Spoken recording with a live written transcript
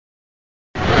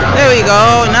we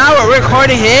go. Now we're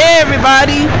recording. Hey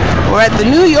everybody, we're at the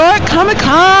New York Comic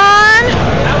Con.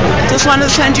 Just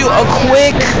wanted to send you a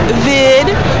quick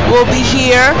vid. We'll be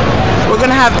here. We're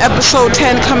gonna have episode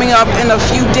 10 coming up in a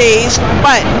few days,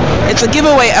 but it's a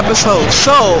giveaway episode.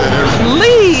 So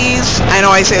please, I know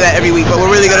I say that every week, but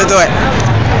we're really gonna do it.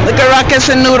 Look at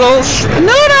Ruckus and Noodles.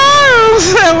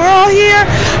 We're all here.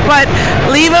 But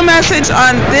leave a message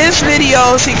on this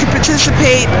video so you can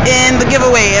participate in the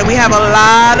giveaway. And we have a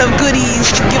lot of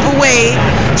goodies to give away.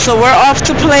 So we're off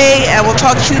to play, and we'll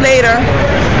talk to you later.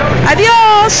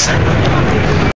 Adios.